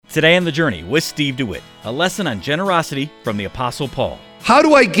Today on The Journey with Steve DeWitt, a lesson on generosity from the Apostle Paul. How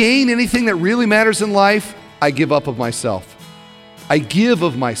do I gain anything that really matters in life? I give up of myself. I give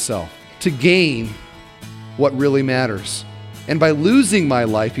of myself to gain what really matters. And by losing my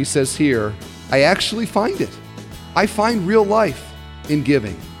life, he says here, I actually find it. I find real life in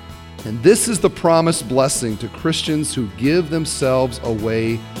giving. And this is the promised blessing to Christians who give themselves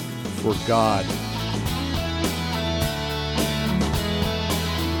away for God.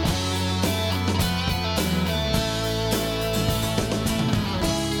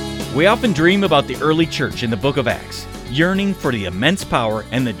 We often dream about the early church in the book of Acts, yearning for the immense power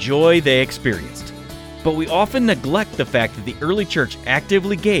and the joy they experienced. But we often neglect the fact that the early church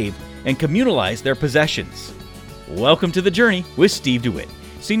actively gave and communalized their possessions. Welcome to The Journey with Steve DeWitt,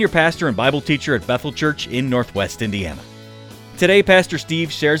 Senior Pastor and Bible Teacher at Bethel Church in Northwest Indiana. Today, Pastor Steve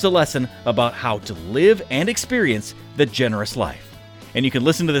shares a lesson about how to live and experience the generous life. And you can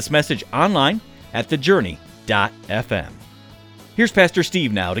listen to this message online at thejourney.fm. Here's Pastor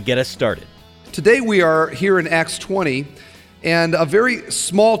Steve now to get us started. Today we are here in Acts 20, and a very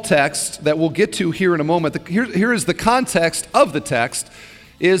small text that we'll get to here in a moment. Here is the context of the text,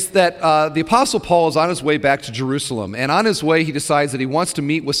 is that the Apostle Paul is on his way back to Jerusalem, and on his way he decides that he wants to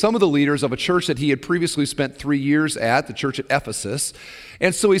meet with some of the leaders of a church that he had previously spent 3 years at, the church at Ephesus.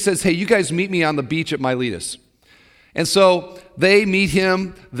 And so he says, hey, you guys meet me on the beach at Miletus. And so they meet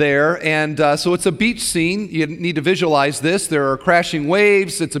him there, and so it's a beach scene. You need to visualize this. There are crashing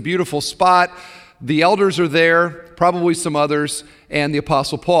waves. It's a beautiful spot. The elders are there, probably some others, and the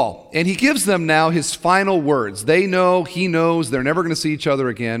Apostle Paul. And he gives them now his final words. They know, he knows, they're never going to see each other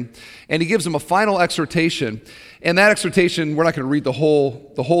again. And he gives them a final exhortation. And that exhortation, we're not going to read the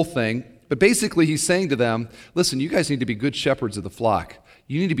whole thing, but basically he's saying to them, listen, you guys need to be good shepherds of the flock.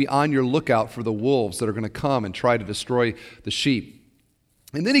 You need to be on your lookout for the wolves that are going to come and try to destroy the sheep.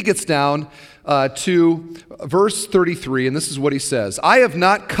 And then he gets down to verse 33, and this is what he says. I have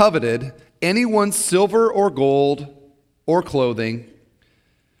not coveted anyone's silver or gold or clothing.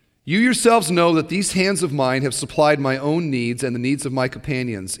 You yourselves know that these hands of mine have supplied my own needs and the needs of my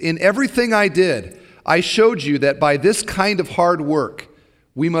companions. In everything I did, I showed you that by this kind of hard work,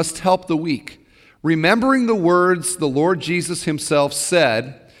 we must help the weak. Remembering the words the Lord Jesus himself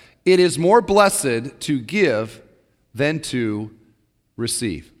said, it is more blessed to give than to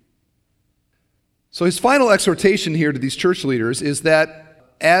receive. So his final exhortation here to these church leaders is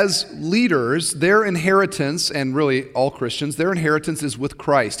that as leaders, their inheritance, and really all Christians, their inheritance is with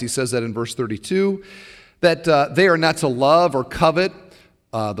Christ. He says that in verse 32, that they are not to love or covet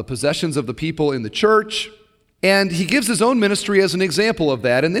the possessions of the people in the church. And he gives his own ministry as an example of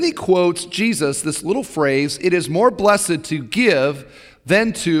that. And then he quotes Jesus, this little phrase, it is more blessed to give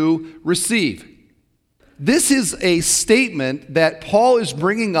than to receive. This is a statement that Paul is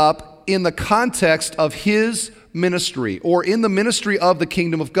bringing up in the context of his ministry, or in the ministry of the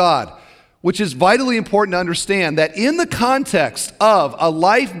kingdom of God, which is vitally important to understand that in the context of a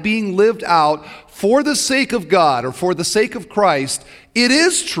life being lived out for the sake of God or for the sake of Christ, it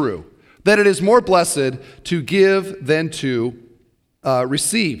is true that it is more blessed to give than to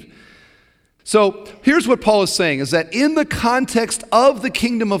receive. So here's what Paul is saying, is that in the context of the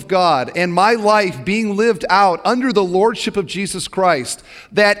kingdom of God and my life being lived out under the lordship of Jesus Christ,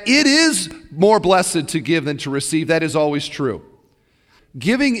 that it is more blessed to give than to receive. That is always true.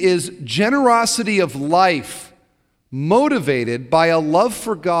 Giving is generosity of life motivated by a love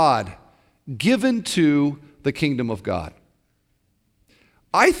for God given to the kingdom of God.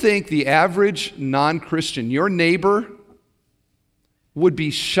 I think the average non-Christian, your neighbor, would be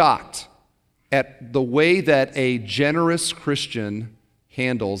shocked at the way that a generous Christian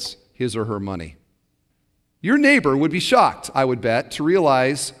handles his or her money. Your neighbor would be shocked, I would bet, to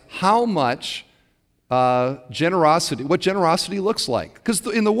realize how much what generosity looks like. Because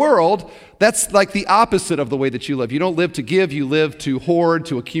in the world, that's like the opposite of the way that you live. You don't live to give, you live to hoard,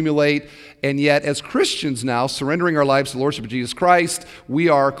 to accumulate. And yet, as Christians now, surrendering our lives to the Lordship of Jesus Christ, we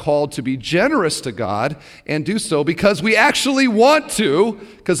are called to be generous to God and do so because we actually want to,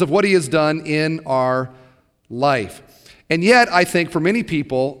 because of what He has done in our life. And yet, I think for many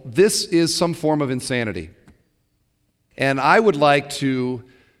people, this is some form of insanity. And I would like to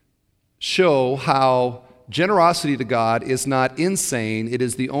show how generosity to God is not insane. It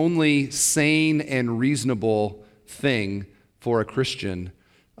is the only sane and reasonable thing for a Christian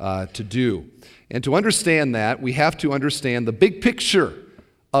to do. And to understand that, we have to understand the big picture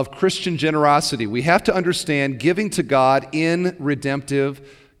of Christian generosity. We have to understand giving to God in redemptive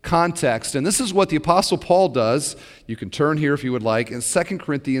context. And this is what the Apostle Paul does. You can turn here if you would like, in 2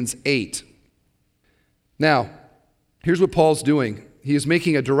 Corinthians 8. Now, here's what Paul's doing. He is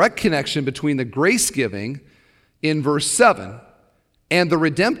making a direct connection between the grace giving in verse 7 and the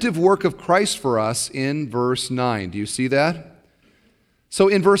redemptive work of Christ for us in verse 9. Do you see that? So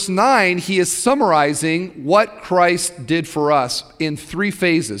in verse 9, he is summarizing what Christ did for us in 3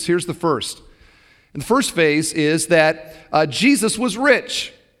 phases. Here's the first. And the first phase is that Jesus was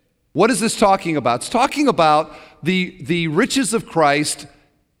rich. What is this talking about? It's talking about the riches of Christ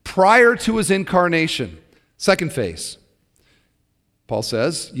prior to his incarnation. Second phase. Paul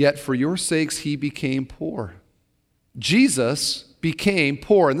says, yet for your sakes he became poor. Jesus became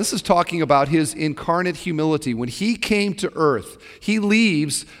poor. And this is talking about his incarnate humility. When he came to earth, he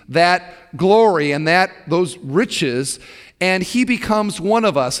leaves that glory and those riches, and he becomes one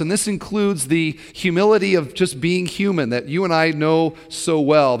of us. And this includes the humility of just being human that you and I know so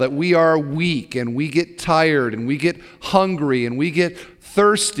well, that we are weak and we get tired and we get hungry and we get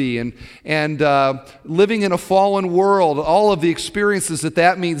thirsty and living in a fallen world, all of the experiences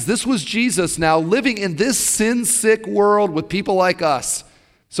that means. This was Jesus now living in this sin-sick world with people like us.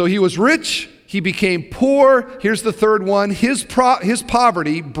 So he was rich, he became poor. Here's the third one. His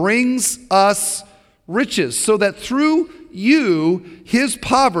poverty brings us riches, so that through you, his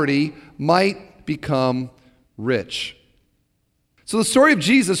poverty might become rich. So the story of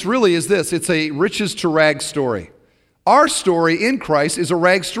Jesus really is this. It's a riches to rags story. Our story in Christ is a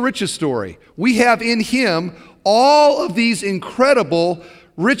rags to riches story. We have in him all of these incredible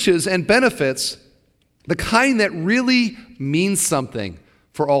riches and benefits, the kind that really means something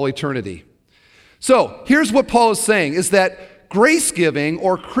for all eternity. So here's what Paul is saying, is that grace giving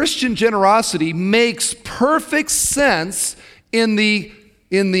or Christian generosity makes perfect sense in the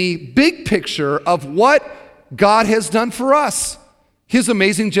big picture of what God has done for us, his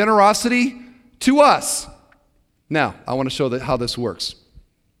amazing generosity to us. Now, I want to show how this works.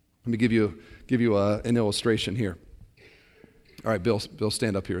 Let me give you an illustration here. All right, Bill,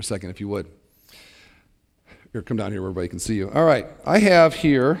 stand up here a second if you would. Here, come down here where everybody can see you. All right, I have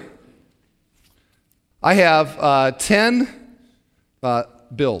 10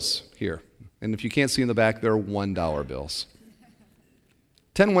 bills here. And if you can't see in the back, they're $1 bills.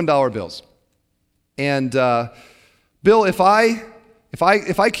 10 $1 bills. And Bill, if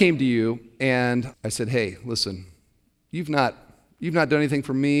I came to you and I said, hey, listen, You've not done anything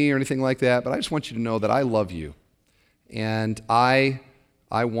for me or anything like that, but I just want you to know that I love you, and I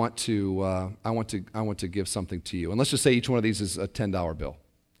want to give something to you. And let's just say each one of these is a $10 bill,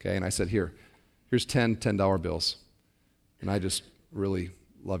 okay? And I said, here's 10 $10 bills, and I just really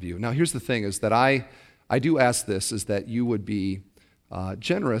love you. Now, here's the thing: is that I do ask this, is that you would be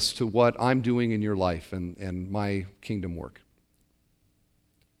generous to what I'm doing in your life and my kingdom work.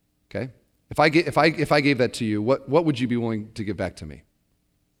 Okay. If I gave that to you, what would you be willing to give back to me?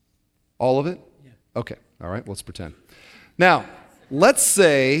 All of it? Yeah. Okay. All right. Let's pretend. Now, let's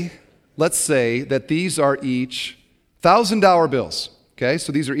say that these are each $1,000 bills. Okay.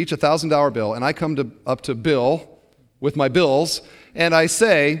 So these are each a $1,000 bill, and I come up to Bill with my bills, and I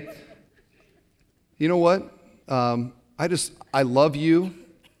say, you know what? I love you,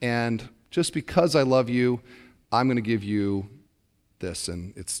 and just because I love you, I'm going to give you this,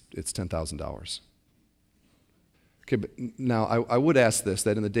 and it's $10,000. Okay, but now I would ask this,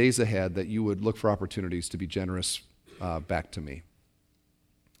 that in the days ahead that you would look for opportunities to be generous back to me.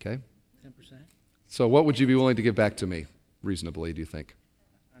 Okay? 10%. So what would you be willing to give back to me, reasonably, do you think?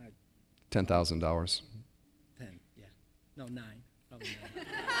 $10,000? 10, yeah. No, 9. Probably 9.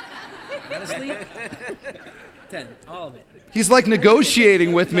 Honestly? 10, all of it. He's like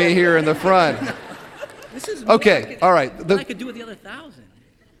negotiating with me here in the front. This is okay, all right. I could do with the other 1,000.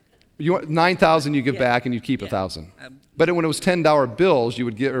 You want 9,000 you give back, and you keep 1,000. But when it was $10 bills, you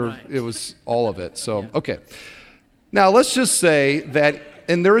would get, or it was all of it. So okay. Now let's just say that,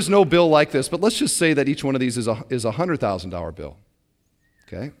 and there is no bill like this, but let's just say that each one of these is a $100,000 bill.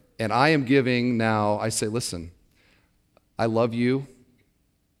 Okay, and I am giving now. I say, listen, I love you.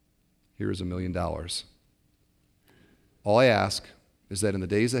 Here's $1 million. All I ask is that in the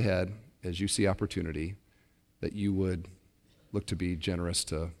days ahead, as you see opportunity, that you would look to be generous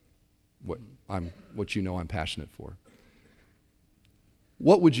to what you know I'm passionate for.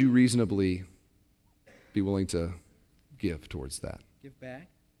 What would you reasonably be willing to give towards that? Give back?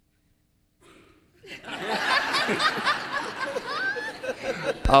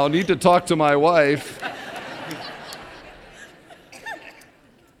 I'll need to talk to my wife.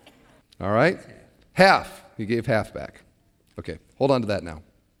 All right? Half. He gave half back. Okay, hold on to that now.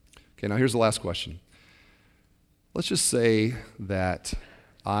 Okay, now here's the last question. Let's just say that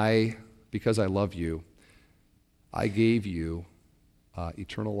because I love you, I gave you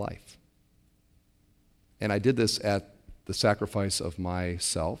eternal life. And I did this at the sacrifice of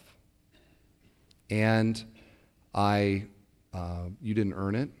myself, and you didn't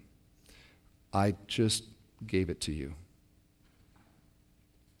earn it. I just gave it to you.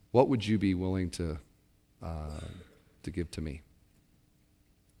 What would you be willing to give to me?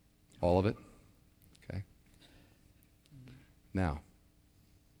 All of it? Okay. Now,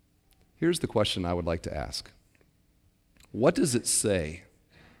 here's the question I would like to ask. What does it say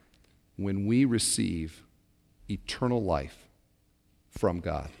when we receive eternal life from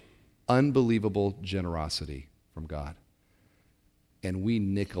God? Unbelievable generosity from God. And we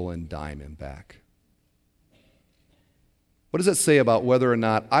nickel and dime him back. What does that say about whether or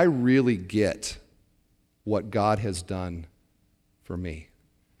not I really get what God has done for me?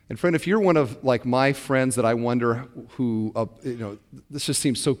 And friend, if you're one of like my friends that I wonder who, this just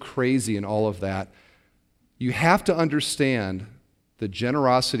seems so crazy and all of that, you have to understand the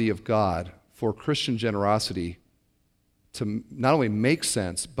generosity of God for Christian generosity to not only make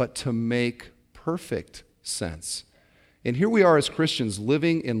sense, but to make perfect sense. And here we are as Christians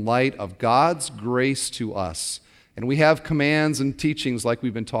living in light of God's grace to us. And we have commands and teachings like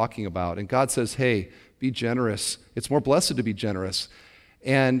we've been talking about. And God says, hey, be generous. It's more blessed to be generous.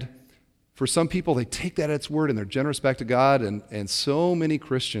 And for some people, they take that at its word and they're generous back to God. And so many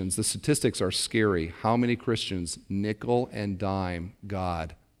Christians, the statistics are scary, how many Christians nickel and dime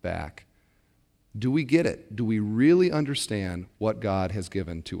God back. Do we get it? Do we really understand what God has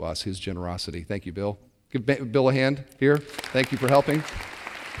given to us, his generosity? Thank you, Bill. Give Bill a hand here. Thank you for helping.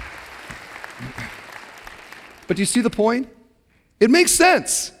 But do you see the point? It makes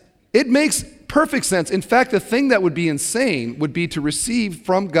sense. It makes perfect sense. In fact, the thing that would be insane would be to receive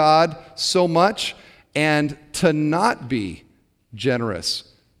from God so much and to not be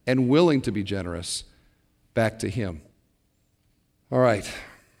generous and willing to be generous back to him. All right.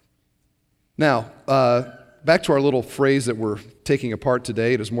 Now, back to our little phrase that we're taking apart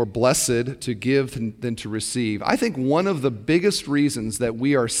today. It is more blessed to give than to receive. I think one of the biggest reasons that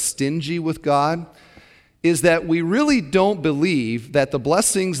we are stingy with God is that we really don't believe that the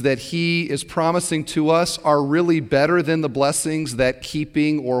blessings that he is promising to us are really better than the blessings that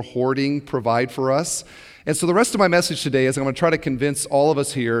keeping or hoarding provide for us. And so the rest of my message today is I'm going to try to convince all of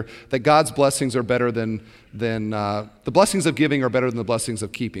us here that God's blessings are better than the blessings of giving are better than the blessings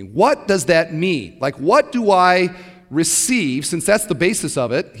of keeping. What does that mean? Like, what do I receive? Since that's the basis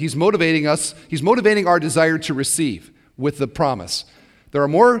of it, he's motivating us. He's motivating our desire to receive with the promise. There are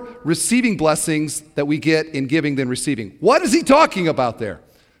more receiving blessings that we get in giving than receiving. What is he talking about there?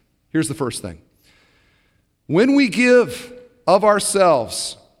 Here's the first thing. When we give of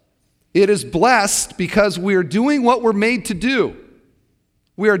ourselves, it is blessed because we are doing what we're made to do.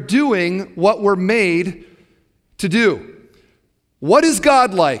 We are doing what we're made to do. What is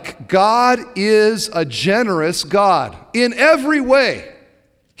God like? God is a generous God in every way.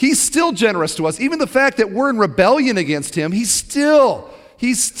 He's still generous to us. Even the fact that we're in rebellion against him, he still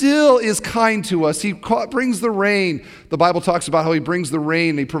is kind to us. He brings the rain. The Bible talks about how he brings the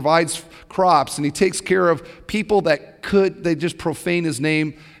rain, and he provides crops, and he takes care of people that they just profane his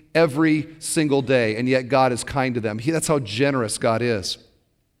name every single day, and yet God is kind to them. That's how generous God is.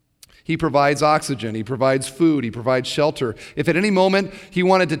 He provides oxygen, he provides food, he provides shelter. If at any moment he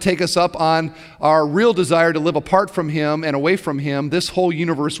wanted to take us up on our real desire to live apart from him and away from him, this whole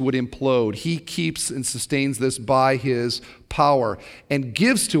universe would implode. He keeps and sustains this by his power and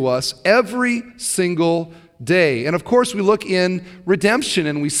gives to us every single day. And of course, we look in redemption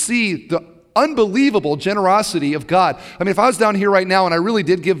and we see the unbelievable generosity of God. I mean, if I was down here right now and I really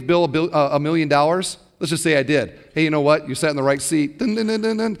did give Bill $1 million, let's just say I did. Hey, you know what? You sat in the right seat. Dun, dun, dun,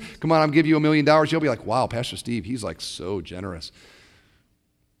 dun, dun. Come on, I'll give you $1 million. You'll be like, wow, Pastor Steve, he's like so generous.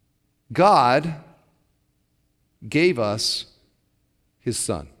 God gave us his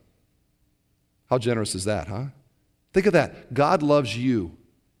son. How generous is that, huh? Think of that. God loves you.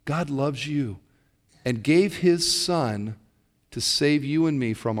 God loves you and gave his son to save you and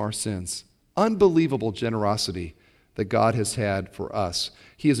me from our sins. Unbelievable generosity that God has had for us.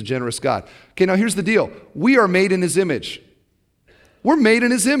 He is a generous God. Okay, now here's the deal. We are made in his image. We're made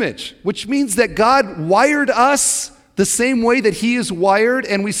in his image, which means that God wired us the same way that he is wired,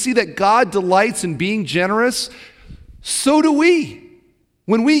 and we see that God delights in being generous. So do we.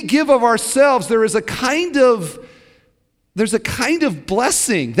 When we give of ourselves, there's a kind of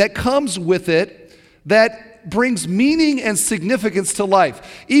blessing that comes with it that brings meaning and significance to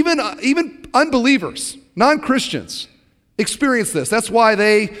life. Even unbelievers, non-Christians, experience this. That's why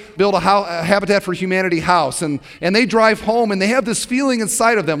they build a Habitat for Humanity house, and they drive home, and they have this feeling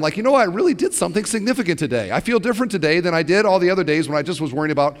inside of them like, you know, I really did something significant today. I feel different today than I did all the other days when I just was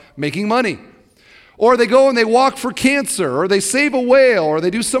worrying about making money. or they go and they walk for cancer, or they save a whale, or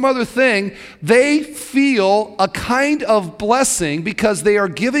they do some other thing, they feel a kind of blessing because they are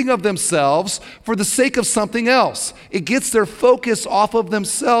giving of themselves for the sake of something else. It gets their focus off of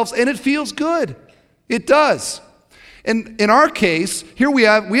themselves, and it feels good. It does. And in our case, here we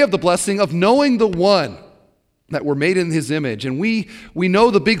have the blessing of knowing the one, that we're made in his image, and we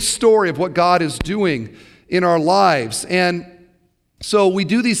know the big story of what God is doing in our lives. And so we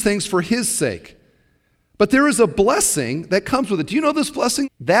do these things for his sake. But there is a blessing that comes with it. Do you know this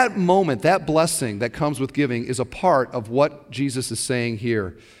blessing? That moment, that blessing that comes with giving is a part of what Jesus is saying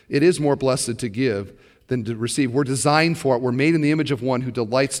here. It is more blessed to give than to receive. We're designed for it. We're made in the image of one who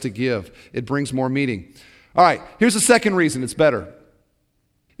delights to give. It brings more meaning. All right, here's the second reason it's better,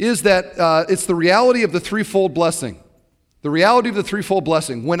 is that it's the reality of the threefold blessing. The reality of the threefold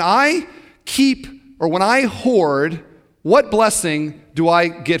blessing. When I keep or when I hoard, what blessing do I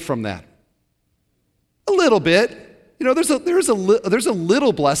get from that? A little bit. You know, there's a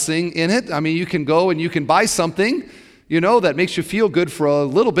little blessing in it. I mean, you can go and you can buy something, you know, that makes you feel good for a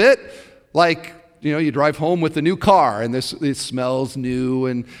little bit. Like, you know, you drive home with a new car and it smells new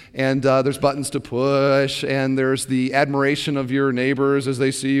and there's buttons to push and there's the admiration of your neighbors as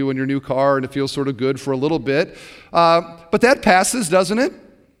they see you in your new car and it feels sort of good for a little bit. But that passes, doesn't it?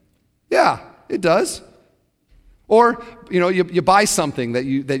 Yeah, it does. Or, you know, you buy something that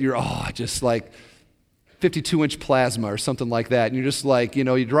you're just like 52-inch plasma or something like that. And you're just like, you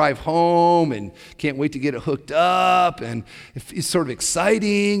know, you drive home and can't wait to get it hooked up. And it's sort of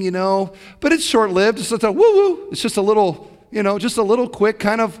exciting, you know. But it's short-lived. It's just a woo-woo. It's just a little, you know, just a little quick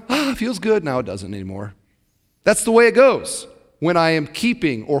kind of, feels good. Now it doesn't anymore. That's the way it goes. When I am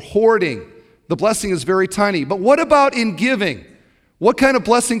keeping or hoarding, the blessing is very tiny. But what about in giving? What kind of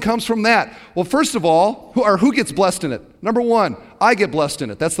blessing comes from that? Well, first of all, who gets blessed in it? Number one, I get blessed in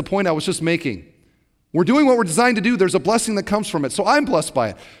it. That's the point I was just making. We're doing what we're designed to do. There's a blessing that comes from it. So I'm blessed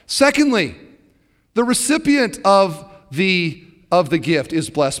by it. Secondly, the recipient of the gift is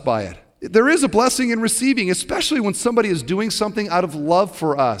blessed by it. There is a blessing in receiving, especially when somebody is doing something out of love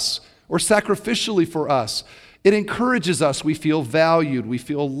for us or sacrificially for us. It encourages us. We feel valued. We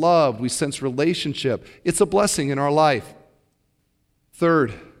feel loved. We sense relationship. It's a blessing in our life.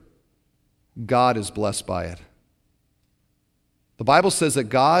 Third, God is blessed by it. The Bible says that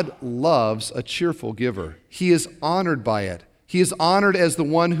God loves a cheerful giver. He is honored by it. He is honored as the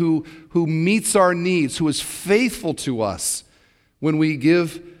one who meets our needs, who is faithful to us when we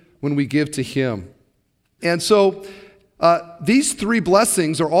give to him. And so these three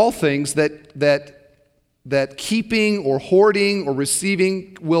blessings are all things that keeping or hoarding or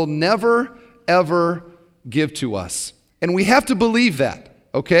receiving will never, ever give to us. And we have to believe that,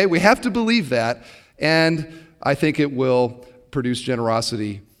 okay? We have to believe that, and I think it will produce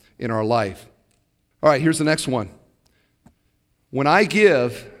generosity in our life. All right, here's the next one. When I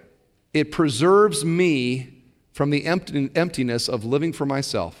give, it preserves me from the emptiness of living for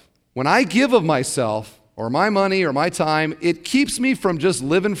myself. When I give of myself, or my money, or my time, it keeps me from just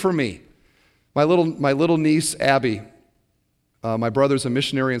living for me. My little niece, Abby, my brother's a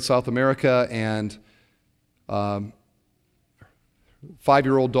missionary in South America, and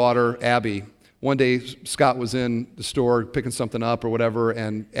 5-year-old daughter, Abby, one day, Scott was in the store picking something up or whatever,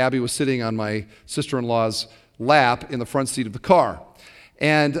 and Abby was sitting on my sister-in-law's lap in the front seat of the car.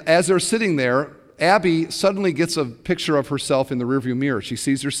 And as they're sitting there, Abby suddenly gets a picture of herself in the rearview mirror. She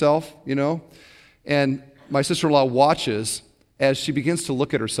sees herself, you know, and my sister-in-law watches as she begins to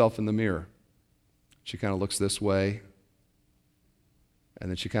look at herself in the mirror. She kind of looks this way,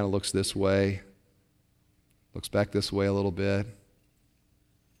 and then she kind of looks this way, looks back this way a little bit.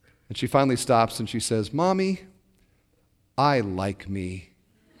 And she finally stops and she says, "Mommy, I like me."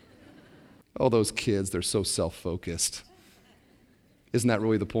 Oh, those kids, they're so self-focused. Isn't that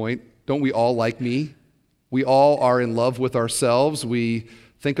really the point? Don't we all like me? We all are in love with ourselves. We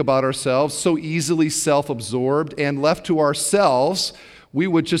think about ourselves, so easily self-absorbed, and left to ourselves, we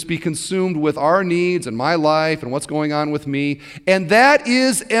would just be consumed with our needs and my life and what's going on with me. And that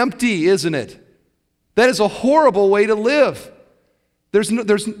is empty, isn't it? That is a horrible way to live.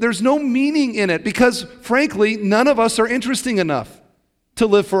 There's no meaning in it because, frankly, none of us are interesting enough to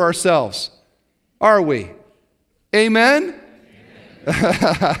live for ourselves, are we? Amen?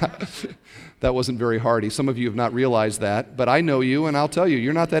 That wasn't very hearty. Some of you have not realized that, but I know you, and I'll tell you,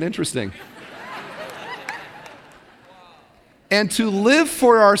 you're not that interesting. And to live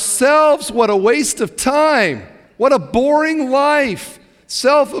for ourselves, what a waste of time. What a boring life.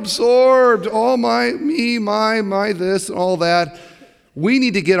 Self-absorbed, all me, my this, and all that. We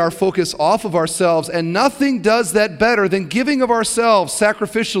need to get our focus off of ourselves, and nothing does that better than giving of ourselves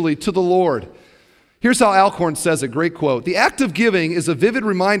sacrificially to the Lord. Here's how Alcorn says it, great quote. The act of giving is a vivid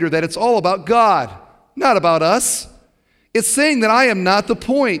reminder that it's all about God, not about us. It's saying that I am not the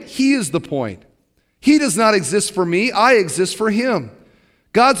point, He is the point. He does not exist for me, I exist for Him.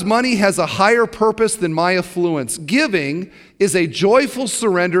 God's money has a higher purpose than my affluence. Giving is a joyful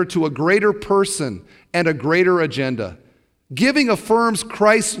surrender to a greater person and a greater agenda. Giving affirms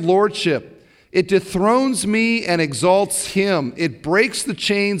Christ's lordship. It dethrones me and exalts Him. It breaks the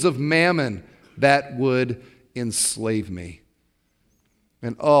chains of mammon that would enslave me.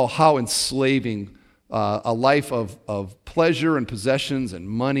 And oh, how enslaving a life of pleasure and possessions and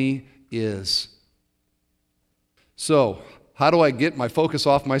money is. So, how do I get my focus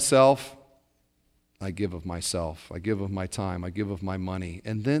off myself? I give of myself. I give of my time. I give of my money.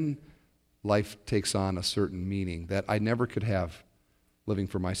 And then life takes on a certain meaning that I never could have living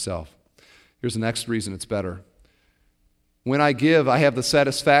for myself. Here's the next reason it's better. When I give, I have the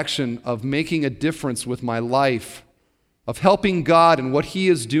satisfaction of making a difference with my life, of helping God in what He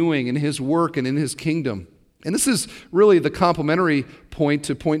is doing in His work and in His kingdom. And this is really the complementary point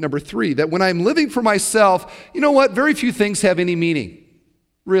to point number 3, that when I'm living for myself, you know what? Very few things have any meaning.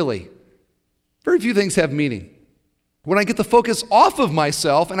 Really. Very few things have meaning. When I get the focus off of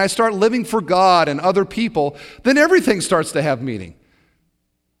myself and I start living for God and other people, then everything starts to have meaning.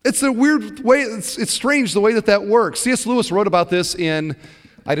 It's a weird way, it's strange the way that works. C.S. Lewis wrote about this I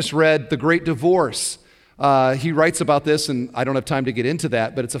just read The Great Divorce. He writes about this, and I don't have time to get into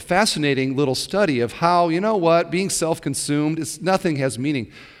that, but it's a fascinating little study of how, you know what, being self-consumed, nothing has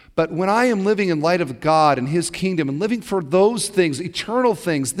meaning. But when I am living in light of God and His kingdom and living for those things, eternal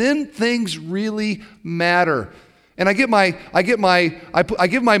things, then things really matter. And I give my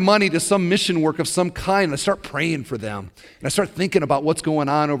money to some mission work of some kind, and I start praying for them. And I start thinking about what's going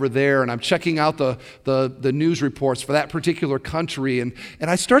on over there, and I'm checking out the news reports for that particular country, and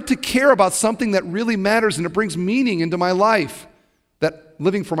I start to care about something that really matters, and it brings meaning into my life that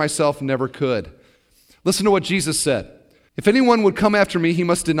living for myself never could. Listen to what Jesus said. If anyone would come after me, he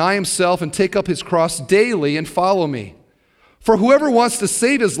must deny himself and take up his cross daily and follow me. For whoever wants to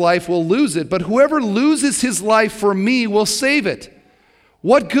save his life will lose it, but whoever loses his life for me will save it.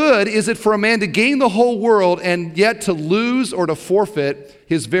 What good is it for a man to gain the whole world and yet to lose or to forfeit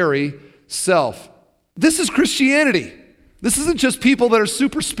his very self? This is Christianity. This isn't just people that are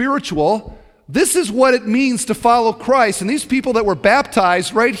super spiritual. This is what it means to follow Christ. And these people that were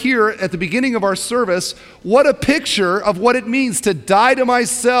baptized right here at the beginning of our service, what a picture of what it means to die to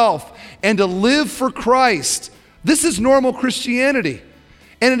myself and to live for Christ. This is normal Christianity.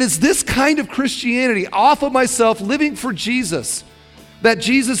 And it is this kind of Christianity, off of myself, living for Jesus, that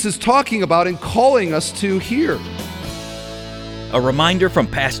Jesus is talking about and calling us to here. A reminder from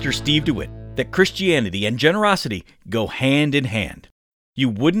Pastor Steve DeWitt that Christianity and generosity go hand in hand. You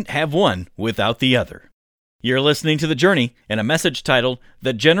wouldn't have one without the other. You're listening to The Journey and a message titled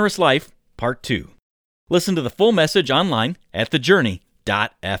The Generous Life, Part 2. Listen to the full message online at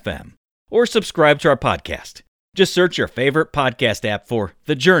thejourney.fm or subscribe to our podcast. Just search your favorite podcast app for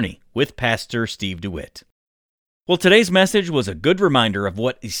The Journey with Pastor Steve DeWitt. Well, today's message was a good reminder of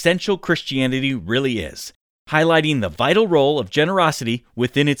what essential Christianity really is, highlighting the vital role of generosity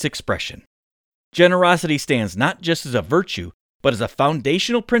within its expression. Generosity stands not just as a virtue, but as a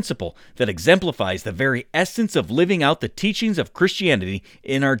foundational principle that exemplifies the very essence of living out the teachings of Christianity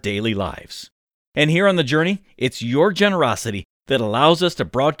in our daily lives. And here on The Journey, it's your generosity that allows us to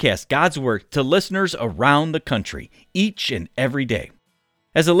broadcast God's Word to listeners around the country each and every day.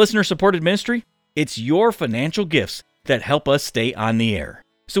 As a listener-supported ministry, it's your financial gifts that help us stay on the air.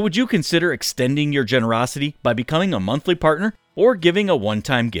 So would you consider extending your generosity by becoming a monthly partner or giving a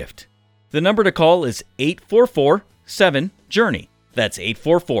one-time gift? The number to call is 844-7-JOURNEY. That's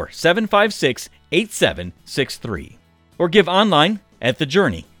 844-756-8763. Or give online at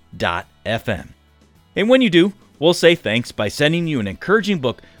thejourney.fm. And when you do, we'll say thanks by sending you an encouraging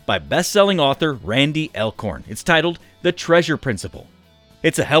book by best-selling author Randy Alcorn. It's titled The Treasure Principle.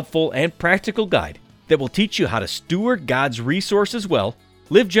 It's a helpful and practical guide that will teach you how to steward God's resources well,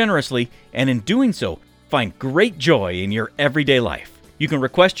 live generously, and in doing so, find great joy in your everyday life. You can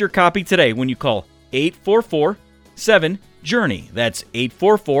request your copy today when you call 844-7-JOURNEY. That's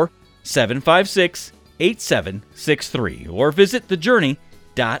 844-756-8763. Or visit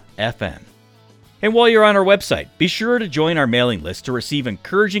thejourney.fm. And while you're on our website, be sure to join our mailing list to receive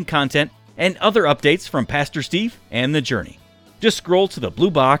encouraging content and other updates from Pastor Steve and The Journey. Just scroll to the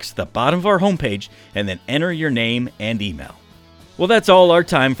blue box at the bottom of our homepage and then enter your name and email. Well, that's all our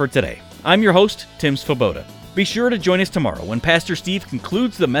time for today. I'm your host, Tim Svoboda. Be sure to join us tomorrow when Pastor Steve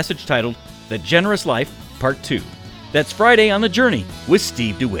concludes the message titled The Generous Life, Part 2. That's Friday on The Journey with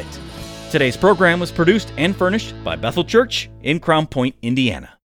Steve DeWitt. Today's program was produced and furnished by Bethel Church in Crown Point, Indiana.